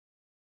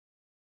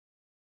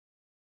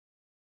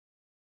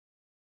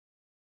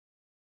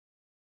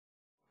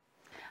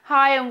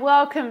Hi and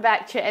welcome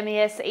back to your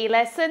MES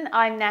e-lesson.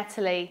 I'm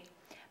Natalie.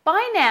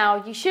 By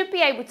now you should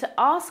be able to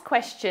ask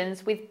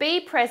questions with be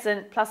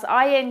present plus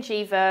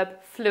ing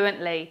verb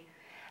fluently.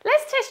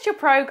 Let's test your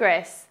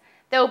progress.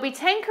 There will be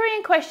 10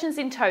 Korean questions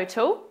in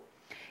total.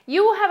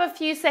 You will have a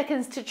few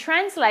seconds to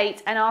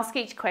translate and ask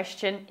each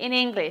question in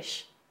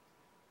English.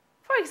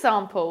 For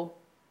example,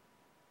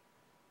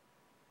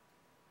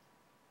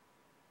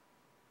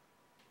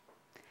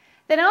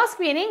 then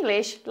ask me in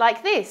English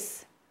like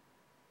this.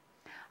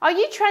 Are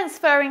you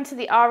transferring to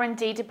the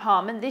R&D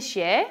department this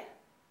year?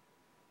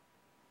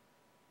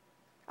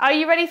 Are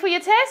you ready for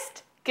your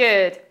test?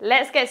 Good.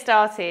 Let's get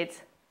started.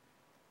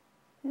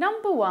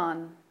 Number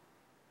 1.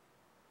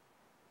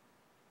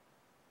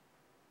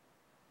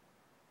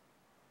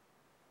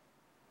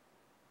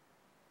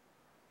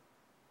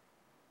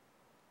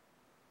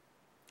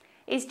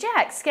 Is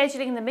Jack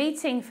scheduling the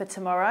meeting for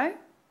tomorrow?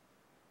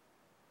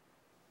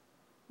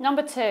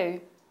 Number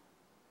 2.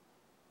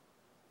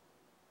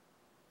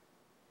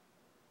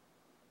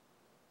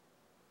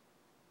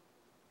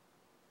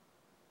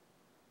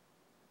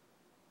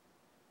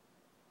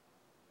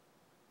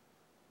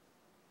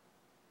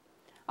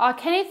 Are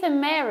Kenneth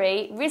and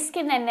Mary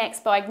risking their necks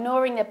by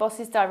ignoring their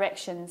boss's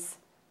directions?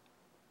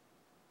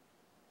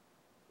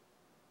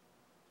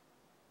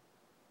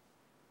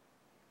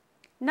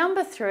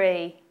 Number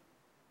 3.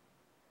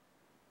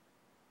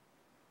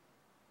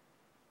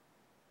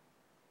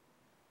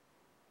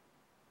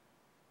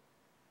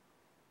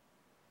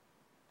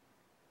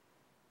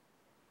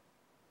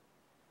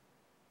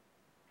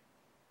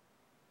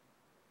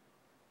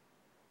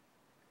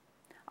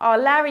 Are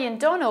Larry and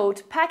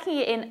Donald packing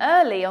it in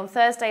early on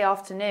Thursday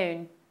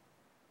afternoon?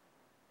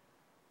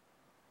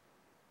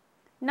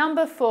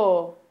 Number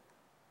 4.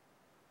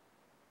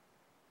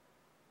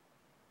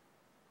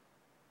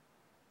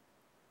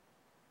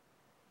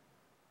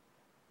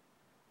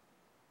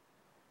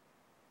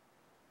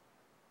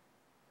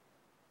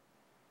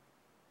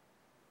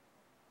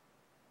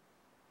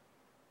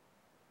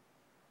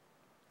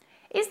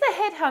 Is the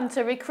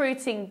headhunter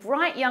recruiting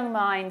bright young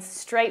minds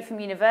straight from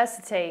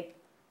university?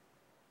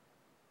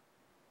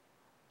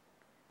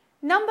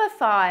 Number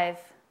 5.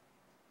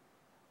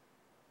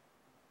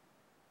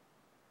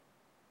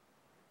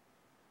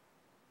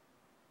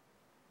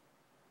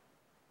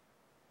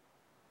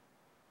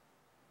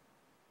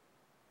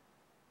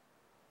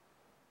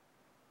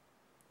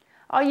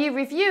 Are you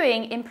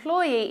reviewing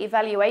employee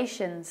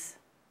evaluations?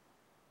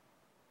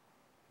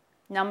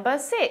 Number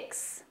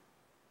 6.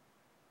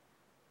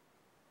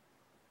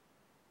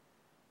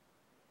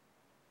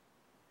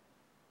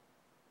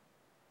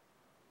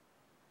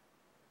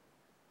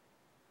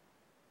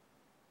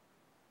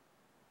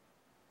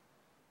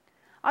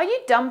 Are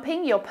you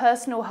dumping your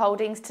personal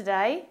holdings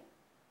today?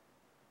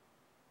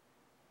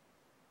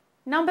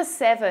 Number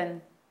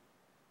 7.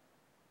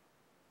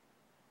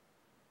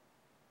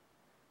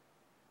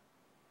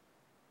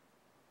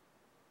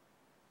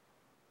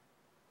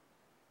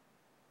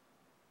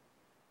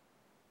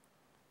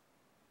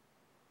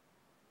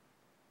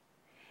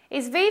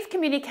 Is ViV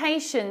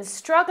Communications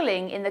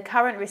struggling in the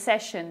current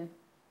recession?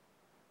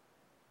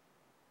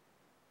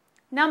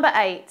 Number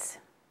 8.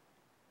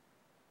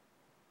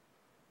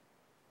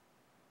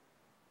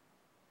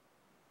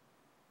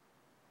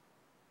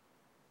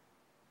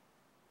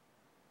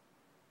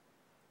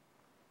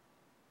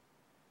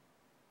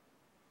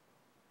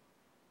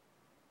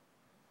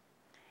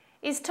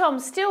 Is Tom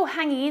still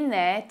hanging in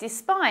there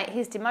despite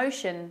his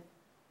demotion?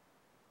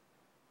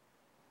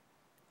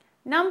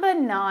 Number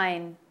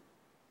 9.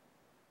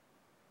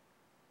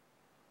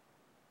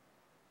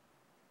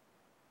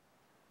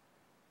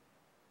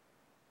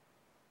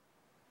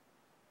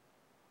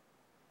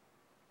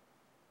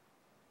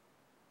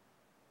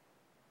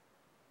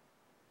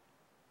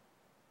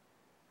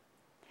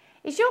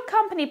 Is your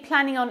company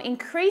planning on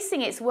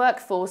increasing its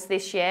workforce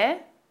this year?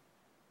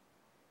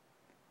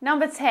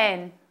 Number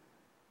 10.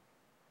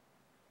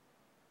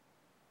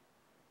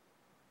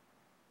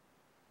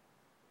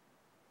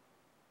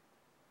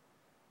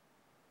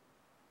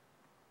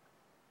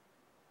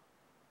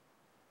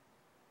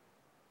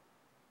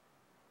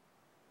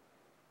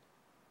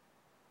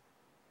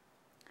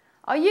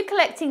 Are you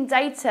collecting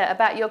data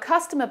about your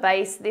customer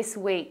base this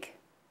week?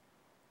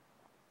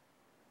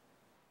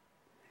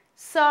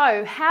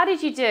 So, how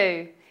did you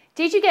do?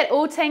 Did you get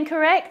all 10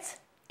 correct?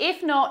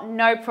 If not,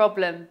 no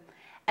problem.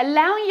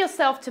 Allowing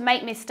yourself to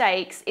make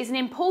mistakes is an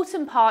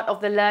important part of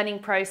the learning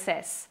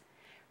process.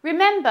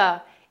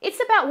 Remember,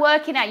 it's about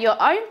working at your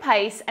own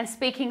pace and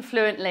speaking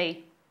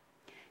fluently.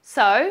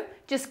 So,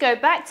 just go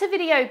back to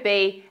video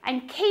B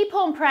and keep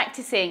on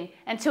practicing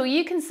until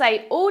you can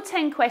say all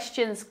 10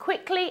 questions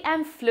quickly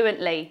and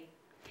fluently.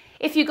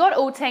 If you got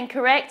all 10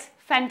 correct,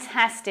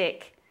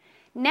 fantastic.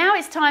 Now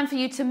it's time for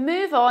you to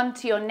move on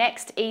to your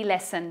next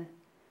e-lesson.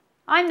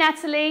 I'm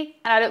Natalie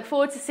and I look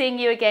forward to seeing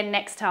you again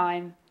next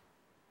time.